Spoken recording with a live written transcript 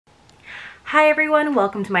Hi everyone,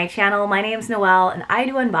 welcome to my channel. My name's Noelle and I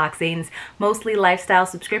do unboxings, mostly lifestyle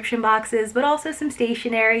subscription boxes, but also some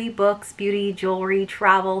stationery, books, beauty, jewelry,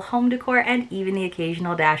 travel, home decor, and even the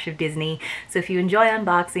occasional dash of Disney. So if you enjoy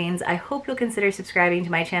unboxings, I hope you'll consider subscribing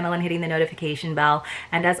to my channel and hitting the notification bell.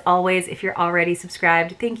 And as always, if you're already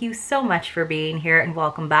subscribed, thank you so much for being here and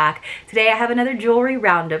welcome back. Today I have another jewelry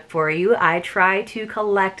roundup for you. I try to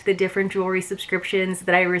collect the different jewelry subscriptions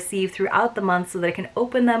that I receive throughout the month so that I can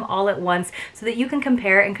open them all at once so that you can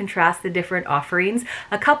compare and contrast the different offerings.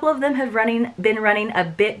 A couple of them have been running a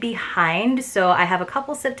bit behind, so I have a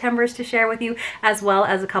couple Septembers to share with you as well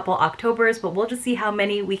as a couple Octobers, but we'll just see how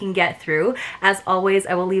many we can get through. As always,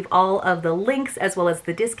 I will leave all of the links as well as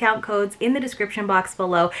the discount codes in the description box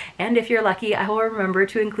below, and if you're lucky, I will remember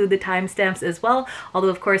to include the timestamps as well, although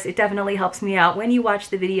of course it definitely helps me out when you watch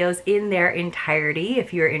the videos in their entirety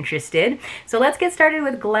if you're interested. So let's get started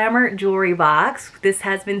with Glamour Jewelry Box. This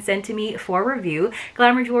has been sent to me for review.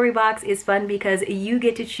 Glamour Jewelry Box is fun because you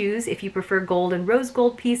get to choose if you prefer gold and rose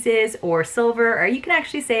gold pieces or silver, or you can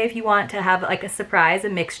actually say if you want to have like a surprise, a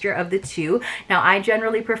mixture of the two. Now I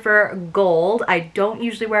generally prefer gold. I don't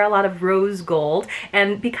usually wear a lot of rose gold,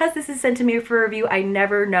 and because this is sent to me for review, I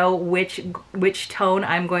never know which tone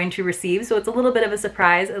I'm going to receive, so it's a little bit of a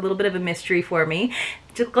surprise, a little bit of a mystery for me.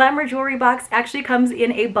 Glamour Jewelry Box actually comes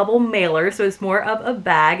in a bubble mailer, so it's more of a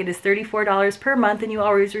bag. It is $34 per month and you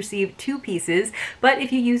always receive 2 pieces, but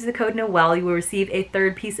if you use the code Noelle, you will receive a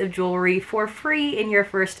 3rd piece of jewelry for free in your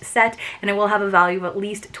first set, and it will have a value of at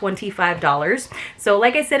least $25. So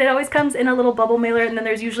like I said, it always comes in a little bubble mailer, and then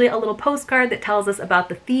there's usually a little postcard that tells us about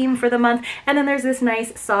the theme for the month, and then there's this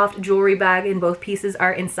nice soft jewelry bag, and both pieces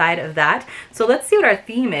are inside of that. So let's see what our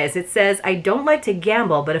theme is. It says, I don't like to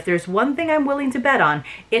gamble, but if there's one thing I'm willing to bet on,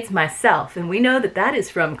 it's myself. And we know that that is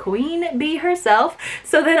from Queen Bee herself.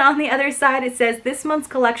 So then on the other side it says, this month's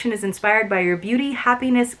collection is inspired by your beauty,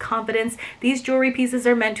 happiness, confidence. These jewelry pieces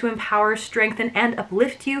are meant to empower, strengthen, and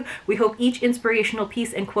uplift you. We hope each inspirational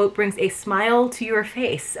piece and quote brings a smile to your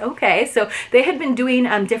face. Okay, so they had been doing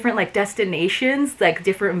different like destinations, like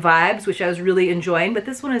different vibes, which I was really enjoying, but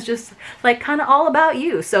this one is just like kind of all about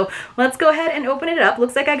you. So let's go ahead and open it up.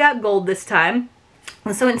 Looks like I got gold this time.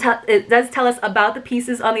 So it does tell us about the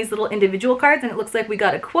pieces on these little individual cards, and it looks like we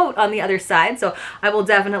got a quote on the other side, so I will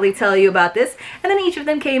definitely tell you about this. And then each of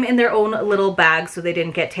them came in their own little bag so they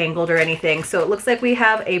didn't get tangled or anything. So it looks like we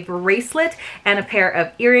have a bracelet and a pair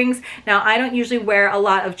of earrings. Now I don't usually wear a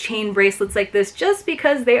lot of chain bracelets like this just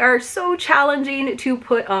because they are so challenging to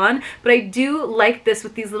put on, but I do like this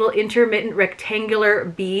with these little intermittent rectangular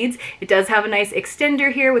beads. It does have a nice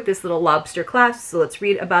extender here with this little lobster clasp, so let's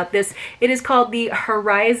read about this. It is called the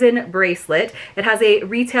Horizon bracelet. It has a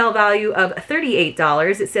retail value of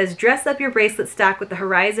 $38. It says, dress up your bracelet stack with the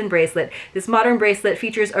Horizon bracelet. This modern bracelet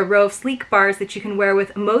features a row of sleek bars that you can wear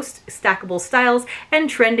with most stackable styles and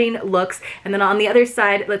trending looks. And then on the other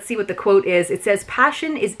side, let's see what the quote is. It says,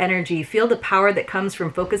 passion is energy. Feel the power that comes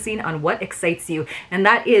from focusing on what excites you. And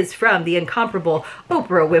that is from the incomparable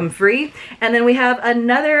Oprah Winfrey. And then we have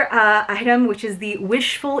another item, which is the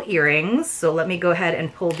wishful earrings. So let me go ahead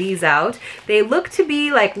and pull these out. They look to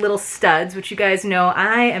be like little studs, which you guys know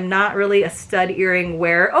I am not really a stud earring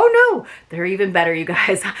wearer. Oh no, they're even better, you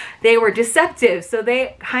guys. They were deceptive. So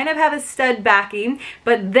they kind of have a stud backing,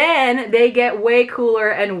 but then they get way cooler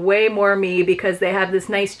and way more me because they have this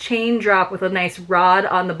nice chain drop with a nice rod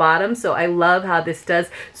on the bottom. So I love how this does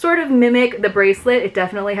sort of mimic the bracelet. It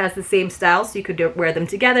definitely has the same style, so you could wear them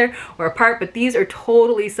together or apart, but these are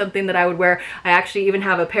totally something that I would wear. I actually even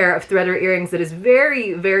have a pair of threader earrings that is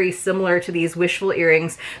very, very similar to these wishful earrings.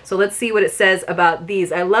 So let's see what it says about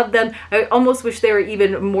these. I love them. I almost wish they were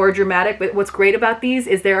even more dramatic, but what's great about these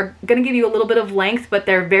is they're going to give you a little bit of length, but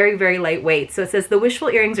they're very, very lightweight. So it says the wishful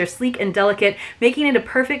earrings are sleek and delicate, making it a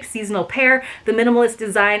perfect seasonal pair. The minimalist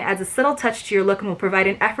design adds a subtle touch to your look and will provide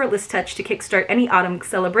an effortless touch to kickstart any autumn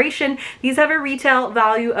celebration. These have a retail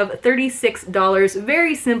value of $36.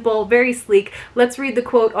 Very simple, very sleek. Let's read the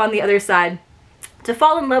quote on the other side. To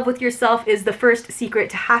fall in love with yourself is the first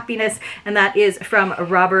secret to happiness, and that is from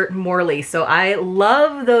Robert Morley. So I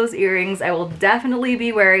love those earrings. I will definitely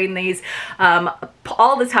be wearing these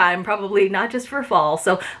all the time, probably not just for fall.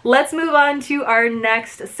 So let's move on to our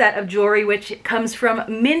next set of jewelry, which comes from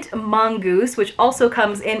Mint Mongoose, which also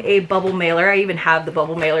comes in a bubble mailer. I even have the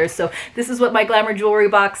bubble mailers. So this is what my Glamour Jewelry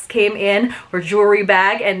Box came in, or jewelry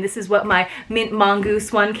bag, and this is what my Mint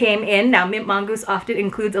Mongoose one came in. Now Mint Mongoose often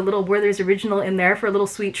includes a little Werther's Original in there, there for a little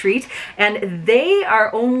sweet treat. And they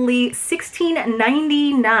are only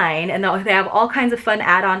 $16.99, and they have all kinds of fun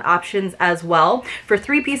add-on options as well for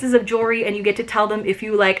 3 pieces of jewelry, and you get to tell them if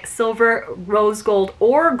you like silver, rose gold,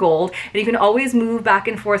 or gold, and you can always move back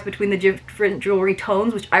and forth between the different jewelry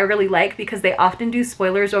tones, which I really like because they often do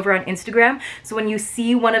spoilers over on Instagram. So when you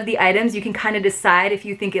see one of the items, you can kind of decide if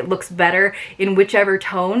you think it looks better in whichever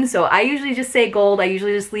tone. So I usually just say gold. I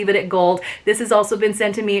usually just leave it at gold. This has also been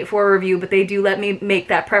sent to me for a review, but they do let me make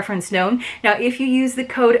that preference known. Now, if you use the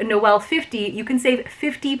code Noel50, you can save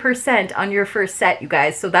 50% on your first set, you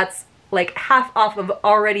guys. So that's like half off of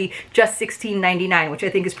already just $16.99, which I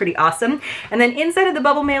think is pretty awesome. And then inside of the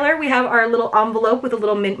bubble mailer, we have our little envelope with a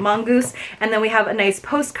little mint mongoose, and then we have a nice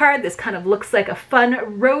postcard. This kind of looks like a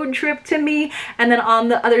fun road trip to me. And then on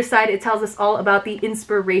the other side, it tells us all about the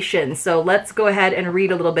inspiration. So let's go ahead and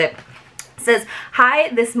read a little bit. It says, hi,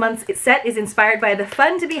 this month's set is inspired by the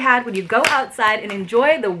fun to be had when you go outside and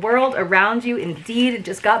enjoy the world around you. Indeed,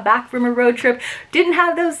 just got back from a road trip. Didn't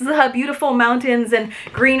have those beautiful mountains and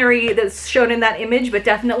greenery that's shown in that image, but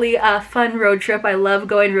definitely a fun road trip. I love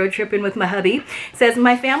going road tripping with my hubby. It says,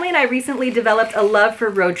 my family and I recently developed a love for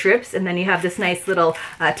road trips. And then you have this nice little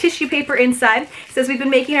tissue paper inside. It says, we've been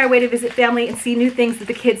making our way to visit family and see new things that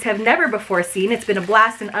the kids have never before seen. It's been a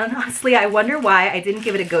blast, and honestly, I wonder why I didn't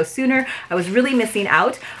give it a go sooner. I was really missing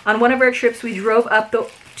out. On one of our trips, we drove up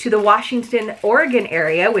to the Washington, Oregon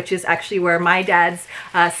area, which is actually where my dad's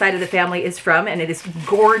side of the family is from, and it is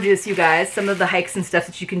gorgeous, you guys. Some of the hikes and stuff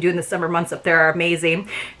that you can do in the summer months up there are amazing.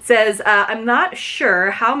 It says, I'm not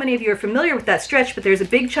sure how many of you are familiar with that stretch, but there's a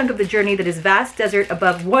big chunk of the journey that is vast desert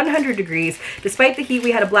above 100 degrees. Despite the heat,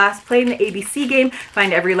 we had a blast playing the ABC game,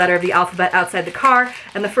 find every letter of the alphabet outside the car,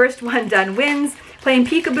 and the first one done wins. Playing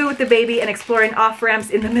peekaboo with the baby and exploring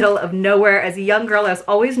off-ramps in the middle of nowhere. As a young girl, I was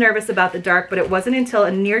always nervous about the dark, but it wasn't until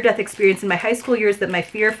a near-death experience in my high school years that my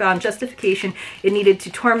fear found justification it needed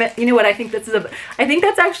to torment. You know what? I think that's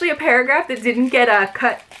actually a paragraph that didn't get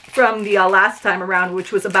cut from the last time around,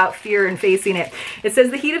 which was about fear and facing it. It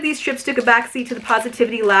says, the heat of these trips took a backseat to the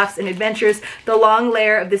positivity, laughs, and adventures. The long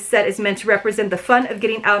layer of this set is meant to represent the fun of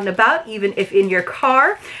getting out and about, even if in your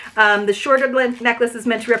car. The shorter necklace is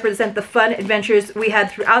meant to represent the fun adventures we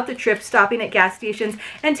had throughout the trip, stopping at gas stations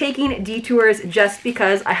and taking detours just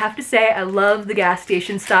because. I have to say, I love the gas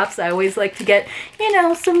station stops. I always like to get, you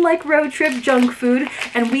know, some like road trip junk food,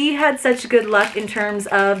 and we had such good luck in terms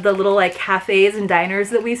of the little like cafes and diners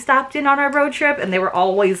that we stopped in on our road trip, and they were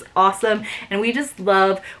always awesome. And we just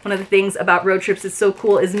love, one of the things about road trips that's so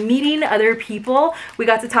cool is meeting other people. We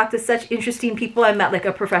got to talk to such interesting people. I met like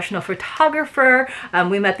a professional photographer.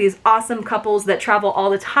 We met these awesome couples that travel all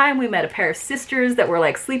the time. We met a pair of sisters that were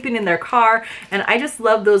like sleeping in their car, and I just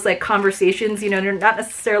love those like conversations. You know, you're not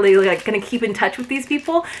necessarily like gonna keep in touch with these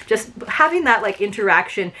people, just having that like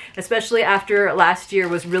interaction, especially after last year,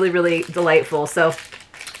 was really, really delightful. So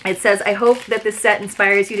it says, I hope that this set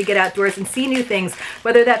inspires you to get outdoors and see new things,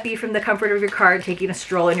 whether that be from the comfort of your car, taking a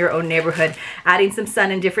stroll in your own neighborhood. Adding some sun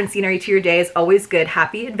and different scenery to your day is always good.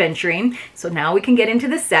 Happy adventuring. So now we can get into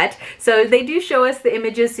the set. So they do show us the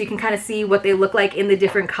images so you can kind of see what they look like in the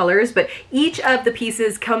different colors, but each of the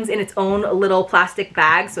pieces comes in its own little plastic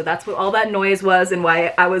bag. So that's what all that noise was, and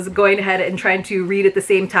why I was going ahead and trying to read at the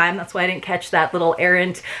same time. That's why I didn't catch that little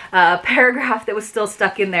errant paragraph that was still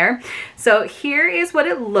stuck in there. So here is what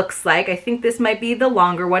it looks like. I think this might be the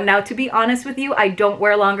longer one. Now, to be honest with you, I don't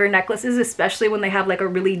wear longer necklaces, especially when they have like a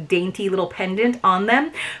really dainty little pendant on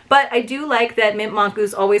them. But I do like that Mint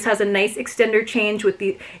Mongoose always has a nice extender chain with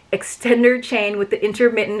the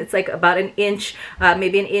intermittent. It's like about an inch,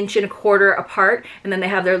 maybe an inch and a quarter apart. And then they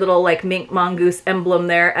have their little like Mint Mongoose emblem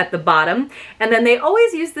there at the bottom. And then they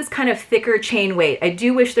always use this kind of thicker chain weight. I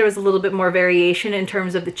do wish there was a little bit more variation in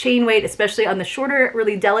terms of the chain weight, especially on the shorter,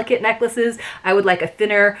 really delicate necklaces. I would like a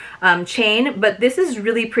thinner chain, but this is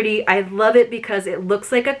really pretty. I love it because it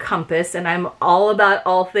looks like a compass, and I'm all about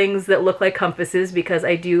all things that look like compasses because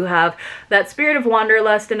I do have that spirit of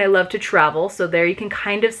wanderlust and I love to travel. So there you can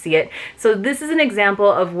kind of see it. So this is an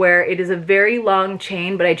example of where it is a very long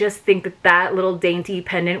chain, but I just think that that little dainty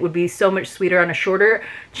pendant would be so much sweeter on a shorter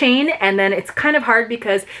chain. And then it's kind of hard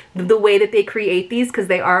because the way that they create these, because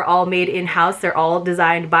they are all made in-house, they're all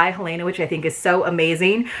designed by Helena, which I think is so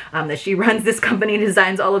amazing, that she runs this company and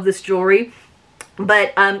designs all of this jewelry.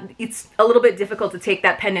 but it's a little bit difficult to take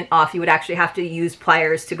that pendant off. You would actually have to use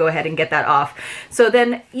pliers to go ahead and get that off. So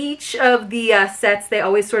then each of the sets, they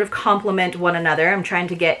always sort of complement one another. I'm trying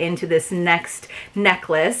to get into this next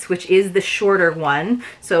necklace, which is the shorter one.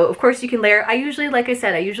 So of course you can layer. I usually, like I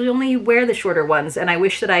said, I usually only wear the shorter ones, and I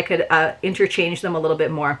wish that I could interchange them a little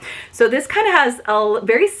bit more. So this kind of has a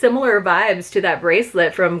very similar vibes to that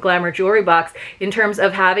bracelet from Glamour Jewelry Box in terms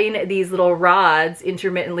of having these little rods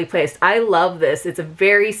intermittently placed. I love this. It's a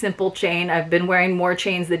very simple chain. I've been wearing more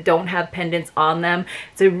chains that don't have pendants on them.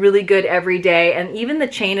 It's a really good everyday, and even the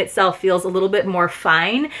chain itself feels a little bit more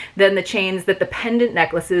fine than the chains that the pendant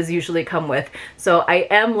necklaces usually come with. So I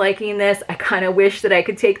am liking this. I kind of wish that I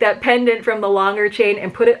could take that pendant from the longer chain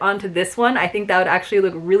and put it onto this one. I think that would actually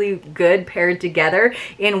look really good paired together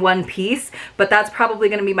in one piece, but that's probably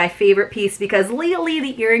going to be my favorite piece because lately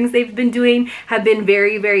the earrings they've been doing have been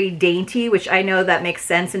very, very dainty, which I know that makes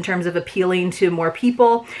sense in terms of appealing to more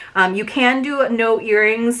people. You can do no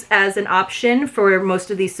earrings as an option for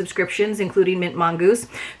most of these subscriptions, including Mint Mongoose.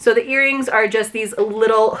 So the earrings are just these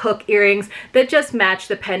little hook earrings that just match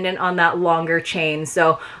the pendant on that longer chain.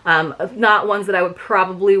 So not ones that I would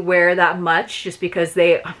probably wear that much just because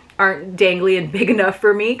they aren't dangly and big enough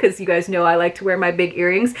for me, because you guys know I like to wear my big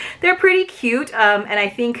earrings. They're pretty cute, and I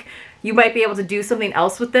think you might be able to do something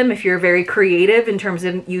else with them if you're very creative in terms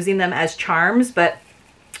of using them as charms, but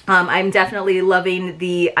I'm definitely loving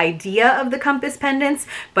the idea of the compass pendants,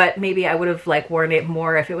 but maybe I would have like worn it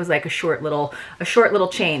more if it was like a short little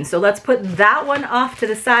chain. So let's put that one off to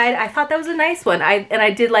the side. I thought that was a nice one.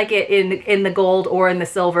 I did like it in the gold or in the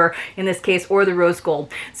silver in this case, or the rose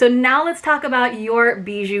gold. So now let's talk about Your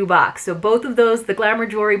Bijoux Box. So both of those, the Glamour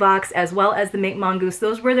Jewelry Box as well as the Mint Mongoose,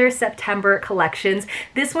 those were their September collections.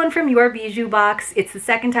 This one from Your Bijoux Box, it's the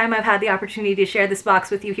second time I've had the opportunity to share this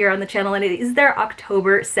box with you here on the channel, and it is their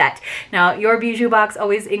October set. Now, Your Bijoux Box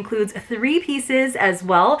always includes 3 pieces as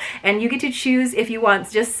well, and you get to choose if you want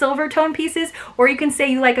just silver tone pieces, or you can say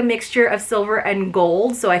you like a mixture of silver and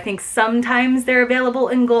gold. So I think sometimes they're available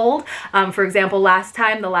in gold. For example, last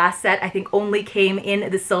time, the last set, I think only came in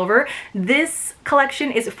the silver. This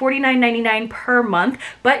collection is $49.99 per month,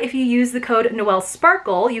 but if you use the code Noel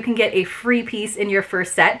Sparkle, you can get a free piece in your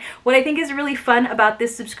first set. What I think is really fun about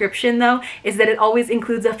this subscription though is that it always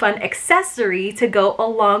includes a fun accessory to go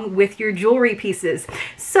along with your jewelry pieces.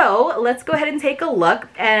 So let's go ahead and take a look,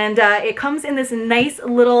 and it comes in this nice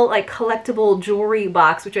little like collectible jewelry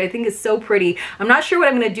box, which I think is so pretty. I'm not sure what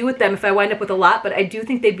I'm going to do with them if I wind up with a lot, but I do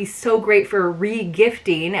think they'd be so great for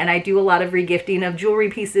re-gifting, and I do a lot of re-gifting of jewelry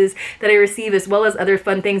pieces that I receive as well as other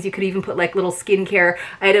fun things. You could even put like little skincare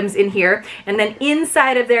items in here, and then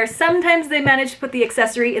inside of there sometimes they manage to put the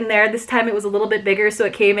accessory in there. This time it was a little bit bigger, so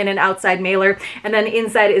it came in an outside mailer, and then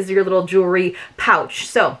inside is your little jewelry pouch.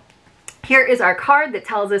 So here is our card that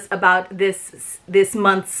tells us about this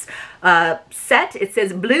month's set. It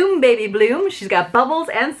says bloom baby bloom. She's got bubbles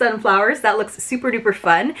and sunflowers. That looks super duper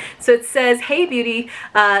fun. So it says, hey beauty,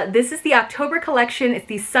 this is the October collection. It's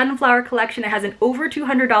the sunflower collection. It has an over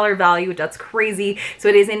 $200 value, which that's crazy. So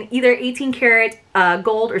it is in either 18 karat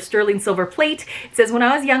gold or sterling silver plate. It says, when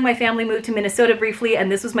I was young, my family moved to Minnesota briefly,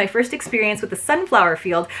 and this was my first experience with the sunflower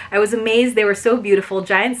field. I was amazed. They were so beautiful.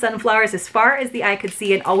 Giant sunflowers as far as the eye could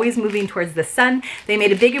see and always moving towards the sun. They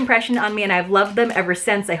made a big impression on me, and I've loved them ever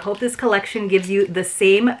since. I hope this collection gives you the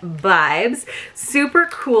same vibes. Super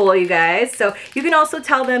cool, you guys. So you can also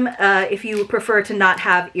tell them if you prefer to not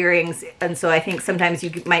have earrings, and so I think sometimes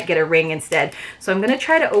you might get a ring instead. So I'm going to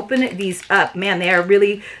try to open these up. Man, they are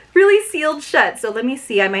really sealed shut. So let me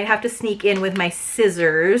see. I might have to sneak in with my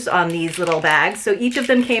scissors on these little bags. So each of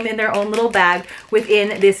them came in their own little bag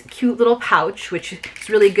within this cute little pouch, which is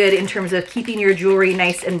really good in terms of keeping your jewelry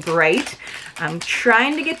nice and bright. I'm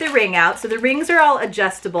trying to get the ring out. So the rings are all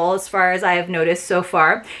adjustable as far as I have noticed so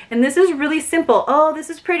far. And this is really simple. Oh, this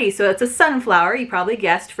is pretty. So it's a sunflower. You probably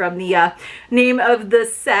guessed from the name of the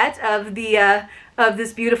set of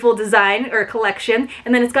this beautiful design or collection.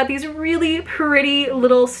 And then it's got these really pretty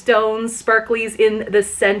little stones, sparklies in the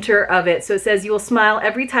center of it. So it says, you will smile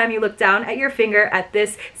every time you look down at your finger at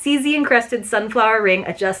this CZ encrusted sunflower ring,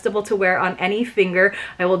 adjustable to wear on any finger.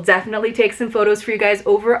 I will definitely take some photos for you guys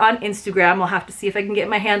over on Instagram. I'll have to see if I can get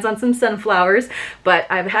my hands on some sunflowers, but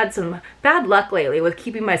I've had some bad luck lately with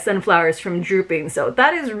keeping my sunflowers from drooping. So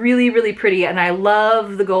that is really pretty, and I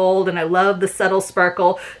love the gold and I love the subtle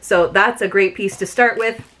sparkle. So that's a great piece to start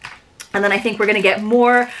with. And then I think we're going to get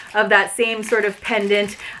more of that same sort of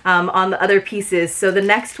pendant on the other pieces. So the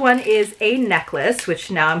next one is a necklace,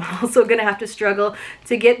 which now I'm also going to have to struggle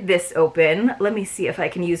to get this open. Let me see if I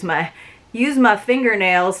can use my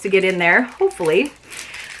fingernails to get in there, hopefully.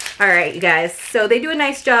 All right, you guys, so they do a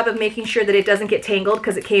nice job of making sure that it doesn't get tangled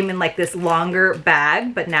because it came in like this longer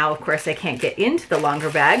bag, but now of course I can't get into the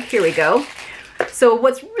longer bag. Here we go. So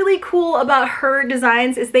what's really cool about her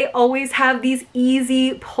designs is they always have these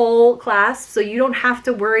easy pull clasps, so you don't have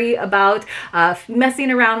to worry about messing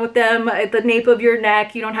around with them at the nape of your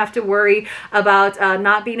neck. You don't have to worry about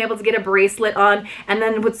not being able to get a bracelet on. And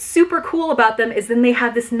then what's super cool about them is then they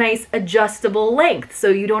have this nice adjustable length, so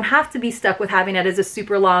you don't have to be stuck with having it as a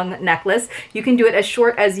super long necklace. You can do it as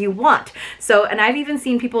short as you want. So, and I've even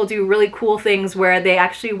seen people do really cool things where they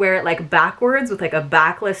actually wear it like backwards with like a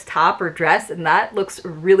backless top or dress, and that looks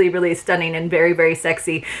really, really stunning and very, very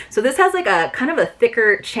sexy. So this has like a kind of a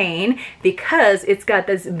thicker chain because it's got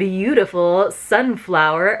this beautiful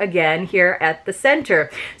sunflower again here at the center.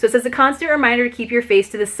 So it says a constant reminder to keep your face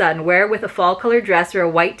to the sun. Wear with a fall colored dress or a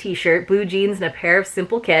white t-shirt, blue jeans, and a pair of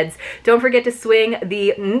simple kids. Don't forget to swing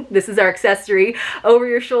the, this is our accessory, over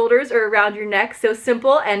your shoulders or around your neck. So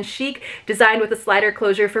simple and chic, designed with a slider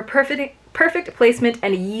closure for perfect placement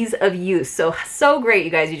and ease of use. So great,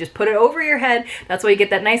 you guys. You just put it over your head. That's why you get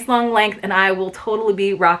that nice long length, and I will totally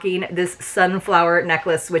be rocking this sunflower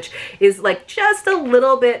necklace, which is like just a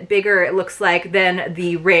little bit bigger, it looks like, than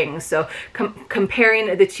the ring. So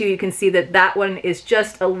comparing the two, you can see that that one is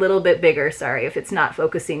just a little bit bigger. Sorry if it's not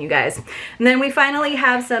focusing, you guys. And then we finally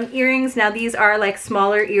have some earrings. Now these are like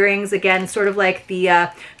smaller earrings, again, sort of like the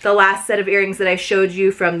last set of earrings that I showed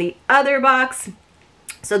you from the other box.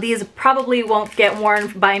 So these probably won't get worn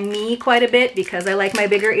by me quite a bit because I like my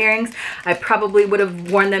bigger earrings. I probably would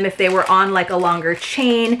have worn them if they were on like a longer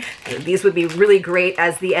chain. These would be really great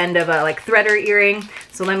as the end of a like threader earring.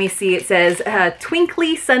 So let me see, it says,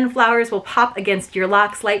 twinkly sunflowers will pop against your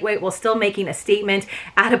locks, lightweight while still making a statement.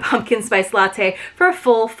 Add a pumpkin spice latte for a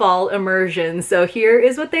full fall immersion. So here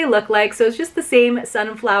is what they look like. So it's just the same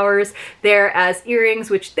sunflowers there as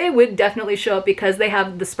earrings, which they would definitely show up because they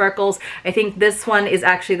have the sparkles. I think this one is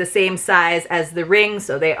actually the same size as the ring,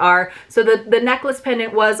 so they are. So the necklace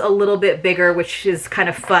pendant was a little bit bigger, which is kind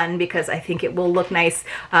of fun because I think it will look nice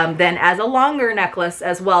then as a longer necklace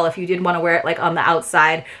as well, if you did want to wear it like on the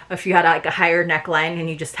outside, if you had like a higher neckline and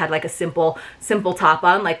you just had like a simple top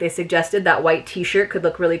on like they suggested. That white t-shirt could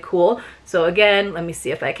look really cool. So again, let me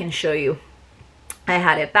see if I can show you. I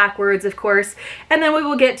had it backwards, of course. And then we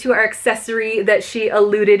will get to our accessory that she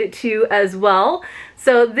alluded to as well.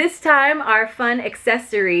 So this time our fun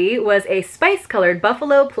accessory was a spice-colored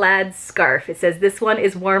buffalo plaid scarf. It says this one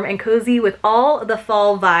is warm and cozy with all the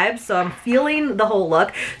fall vibes, so I'm feeling the whole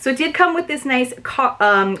look. So it did come with this nice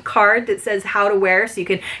card that says how to wear, so you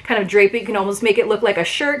can kind of drape it. You can almost make it look like a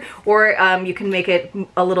shirt, or you can make it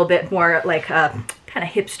a little bit more like a kind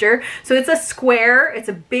of hipster. So it's a square, it's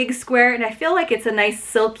a big square, and I feel like it's a nice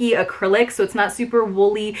silky acrylic, so it's not super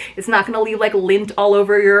woolly. It's not going to leave like lint all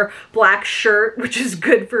over your black shirt, which is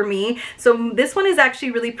good for me. So this one is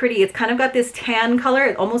actually really pretty. It's kind of got this tan color.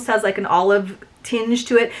 It almost has like an olive tinge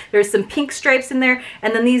to it. There's some pink stripes in there,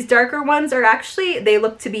 and then these darker ones are actually, they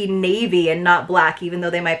look to be navy and not black, even though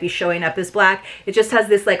they might be showing up as black. It just has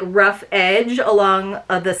this like rough edge along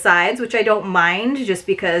the sides, which I don't mind just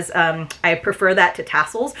because I prefer that to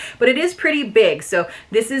tassels, but it is pretty big. So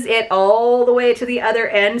this is it all the way to the other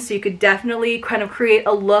end, so you could definitely kind of create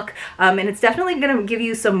a look, and it's definitely going to give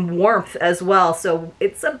you some warmth as well. So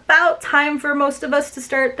it's about time for most of us to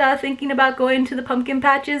start thinking about going to the pumpkin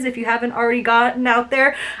patches if you haven't already gotten out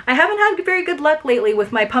there. I haven't had very good luck lately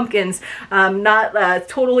with my pumpkins, not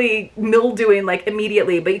totally mildewing like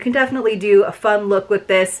immediately, but you can definitely do a fun look with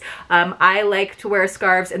this. I like to wear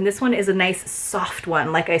scarves, and this one is a nice soft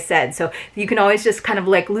one, like I said, so you can always just kind of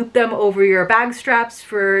like loop them over your bag straps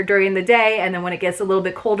for during the day, and then when it gets a little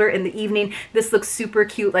bit colder in the evening, this looks super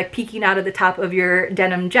cute, like peeking out of the top of your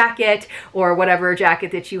denim jacket or whatever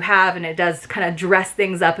jacket that you have, and it does kind of dress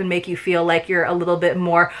things up and make you feel like you're a little bit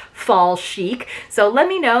more fall chic. So let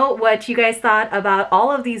me know what you guys thought about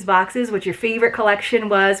all of these boxes, what your favorite collection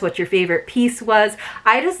was, what your favorite piece was.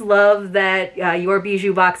 I just love that Your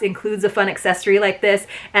Bijoux Box includes a fun accessory like this,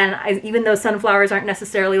 and even though sunflowers aren't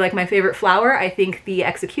necessarily like my favorite flower, I think the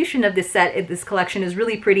execution of this set, this collection, is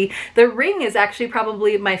really pretty. The ring is actually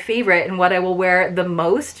probably my favorite and what I will wear the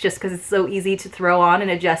most, just because it's so easy to throw on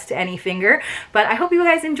and adjust to any finger. But I hope you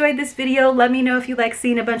guys enjoyed this video. Let me know if you like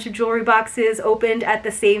seeing a bunch of jewelry boxes opened at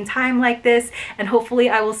the same time like this, and hopefully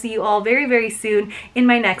I will see you all very, very soon in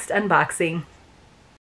my next unboxing.